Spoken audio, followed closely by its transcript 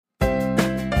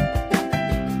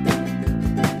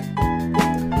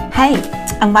Hey,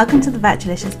 and welcome to the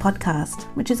Virtualicious podcast,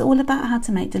 which is all about how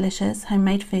to make delicious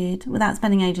homemade food without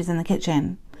spending ages in the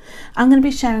kitchen. I'm going to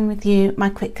be sharing with you my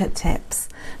quick cut tips,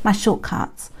 my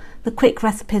shortcuts, the quick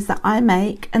recipes that I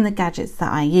make and the gadgets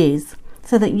that I use,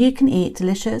 so that you can eat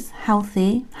delicious,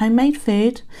 healthy, homemade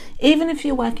food, even if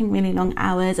you're working really long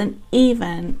hours and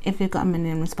even if you've got a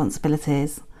million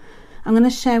responsibilities. I'm going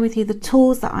to share with you the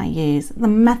tools that I use, the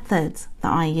methods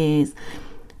that I use.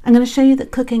 I'm going to show you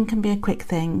that cooking can be a quick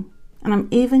thing, and I'm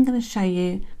even going to show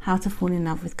you how to fall in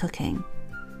love with cooking.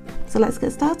 So let's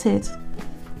get started.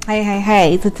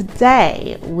 Hey. So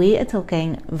today we are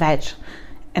talking veg,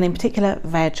 and in particular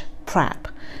veg prep.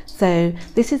 So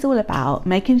this is all about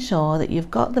making sure that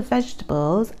you've got the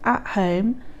vegetables at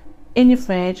home, in your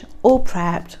fridge, all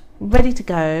prepped, ready to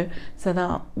go, so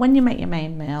that when you make your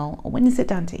main meal or when you sit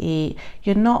down to eat,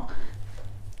 you're not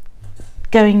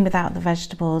going without the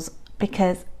vegetables,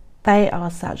 because they are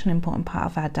such an important part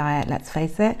of our diet, let's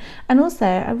face it. And also,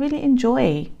 I really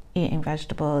enjoy eating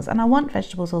vegetables and I want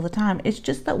vegetables all the time. It's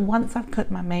just that once I've cooked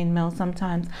my main meal,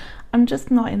 sometimes I'm just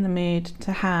not in the mood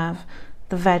to have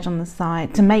the veg on the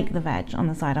side, to make the veg on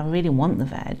the side. I really want the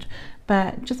veg,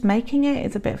 but just making it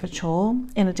is a bit of a chore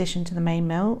in addition to the main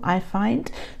meal, I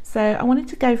find. So I wanted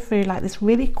to go through like this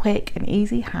really quick and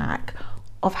easy hack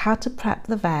of how to prep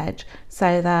the veg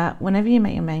so that whenever you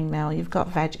make your main meal, you've got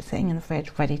veg sitting in the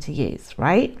fridge ready to use,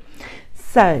 right?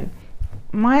 So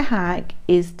my hack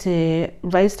is to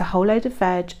roast a whole load of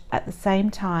veg at the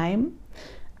same time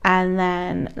and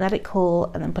then let it cool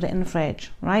and then put it in the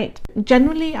fridge, right?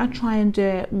 Generally, I try and do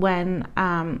it when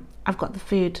I've got the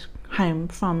food home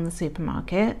from the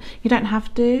supermarket. You don't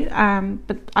have to,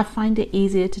 but I find it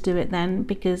easier to do it then,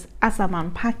 because as I'm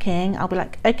unpacking, I'll be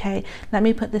like, okay, let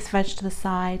me put this veg to the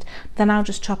side, then I'll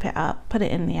just chop it up, put it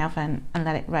in the oven and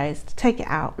let it roast, take it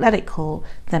out, let it cool,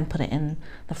 then put it in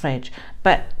the fridge.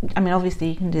 But I mean, obviously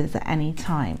you can do this at any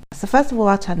time. So first of all,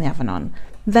 I'll turn the oven on,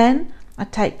 then I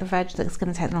take the veg that's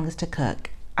going to take the longest to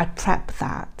cook, I prep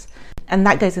that, and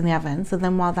that goes in the oven. So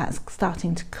then while that's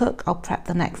starting to cook, I'll prep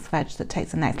the next veg that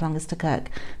takes the next longest to cook.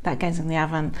 That goes in the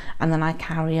oven, and then I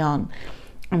carry on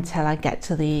until I get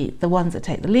to the ones that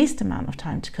take the least amount of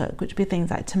time to cook, which would be things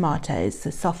like tomatoes, so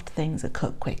soft things that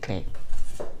cook quickly.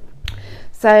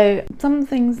 So some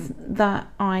things that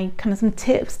some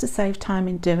tips to save time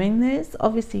in doing this.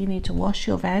 Obviously you need to wash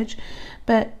your veg,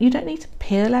 but you don't need to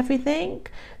peel everything.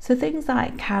 So things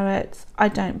like carrots, I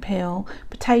don't peel.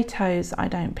 Potatoes, I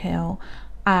don't peel.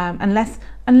 Unless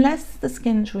the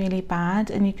skin's really bad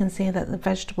and you can see that the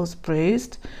vegetable's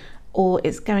bruised or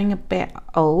it's going a bit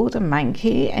old and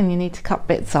manky and you need to cut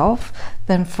bits off,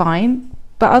 then fine.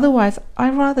 But otherwise,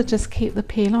 I'd rather just keep the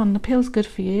peel on. The peel's good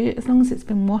for you. As long as it's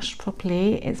been washed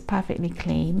properly, it's perfectly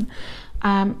clean.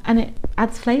 And it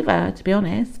adds flavour, to be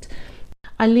honest.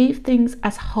 I leave things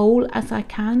as whole as I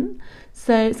can.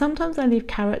 So sometimes I leave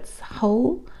carrots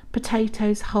whole,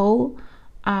 potatoes whole,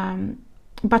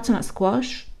 butternut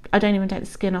squash. I don't even take the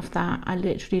skin off that. I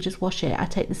literally just wash it. I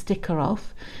take the sticker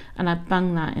off and I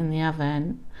bung that in the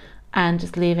oven and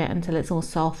just leave it until it's all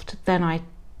soft. Then I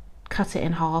cut it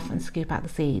in half and scoop out the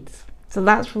seeds. So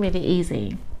that's really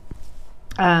easy.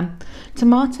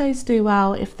 Tomatoes do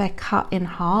well if they're cut in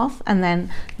half and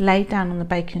then laid down on the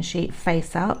baking sheet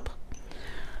face up.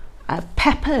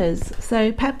 Peppers.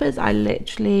 So peppers, I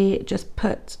literally just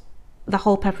put the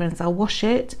whole pepper in. So I wash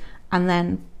it and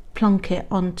then plonk it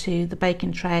onto the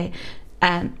baking tray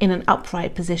in an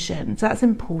upright position. So that's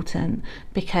important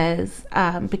because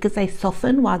they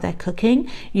soften while they're cooking.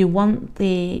 You want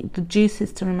the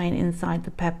juices to remain inside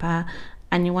the pepper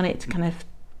and you want it to kind of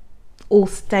all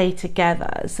stay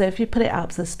together. So if you put it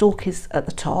up so the stalk is at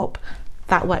the top,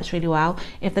 that works really well.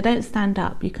 If they don't stand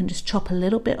up, you can just chop a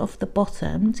little bit off the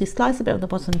bottom. So you slice a bit of the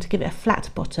bottom to give it a flat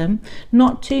bottom,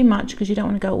 not too much because you don't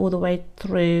want to go all the way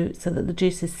through so that the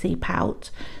juices seep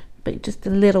out, but just a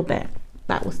little bit.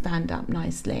 That will stand up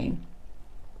nicely.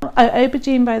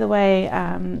 Aubergine, by the way,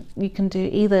 you can do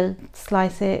either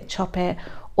slice it, chop it,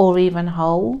 or even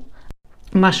whole.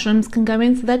 Mushrooms can go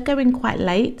in, so they're going quite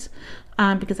late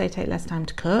because they take less time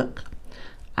to cook.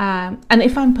 And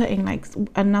if I'm putting like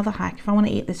another hack, if I want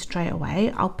to eat this straight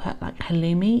away, I'll put like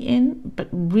halloumi in, but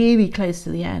really close to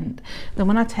the end. Then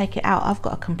when I take it out, I've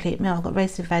got a complete meal. I've got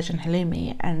roasted veg and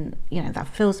halloumi, and you know that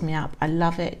fills me up. I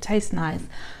love it. It tastes nice.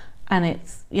 And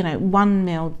it's, you know, one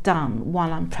meal done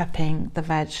while I'm prepping the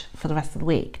veg for the rest of the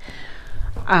week.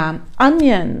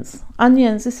 Onions,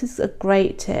 this is a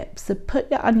great tip. So put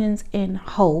your onions in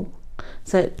whole.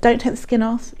 So don't take the skin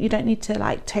off. You don't need to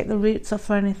like take the roots off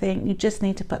or anything. You just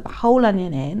need to put the whole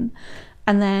onion in.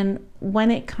 And then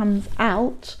when it comes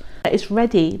out, it's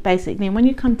ready basically. And when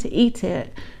you come to eat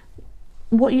it,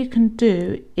 what you can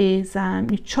do is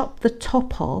you chop the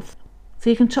top off. So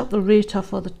you can chop the root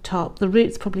off or the top. The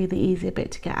root's probably the easier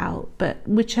bit to get out, but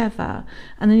whichever.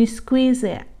 And then you squeeze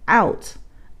it out,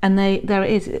 and there it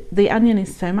is. The onion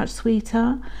is so much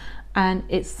sweeter and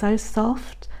it's so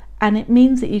soft, and it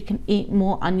means that you can eat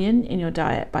more onion in your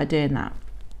diet by doing that.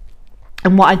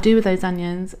 And what I do with those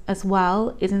onions as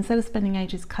well is, instead of spending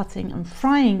ages cutting and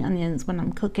frying onions when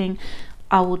I'm cooking,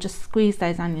 I will just squeeze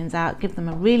those onions out, give them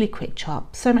a really quick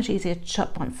chop. So much easier to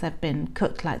chop once they've been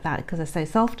cooked like that because they're so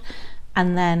soft.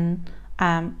 And then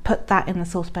put that in the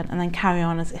saucepan and then carry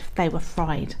on as if they were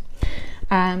fried.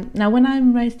 Now when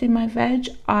I'm roasting my veg,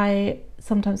 I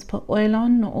sometimes put oil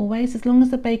on, not always. As long as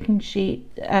the baking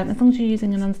sheet, as long as you're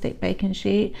using a non-stick baking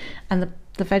sheet and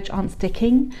the veg aren't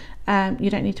sticking, you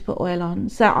don't need to put oil on.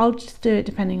 So I'll just do it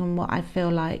depending on what I feel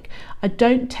like. I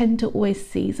don't tend to always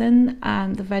season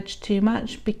the veg too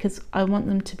much because I want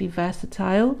them to be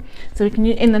versatile. So we can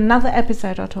use, in another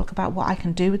episode I'll talk about what I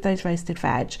can do with those roasted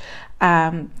veg.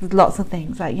 There's lots of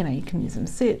things, like, you know, you can use them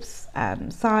soups,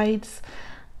 sides,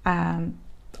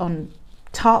 on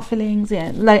tart fillings.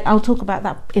 Yeah, like I'll talk about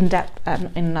that in depth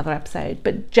in another episode.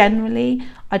 But generally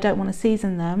I don't want to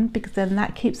season them because then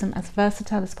that keeps them as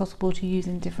versatile as possible to use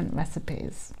in different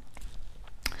recipes.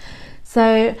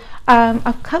 So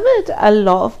I've covered a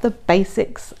lot of the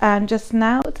basics just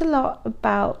now. It's a lot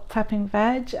about prepping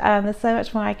veg. There's so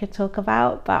much more I could talk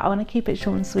about, but I want to keep it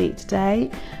short and sweet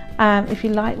today. If you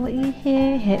like what you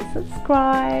hear, hit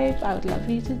subscribe. I would love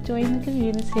you to join the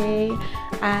community,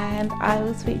 and I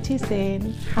will speak to you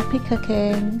soon. Happy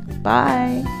cooking.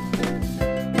 Bye.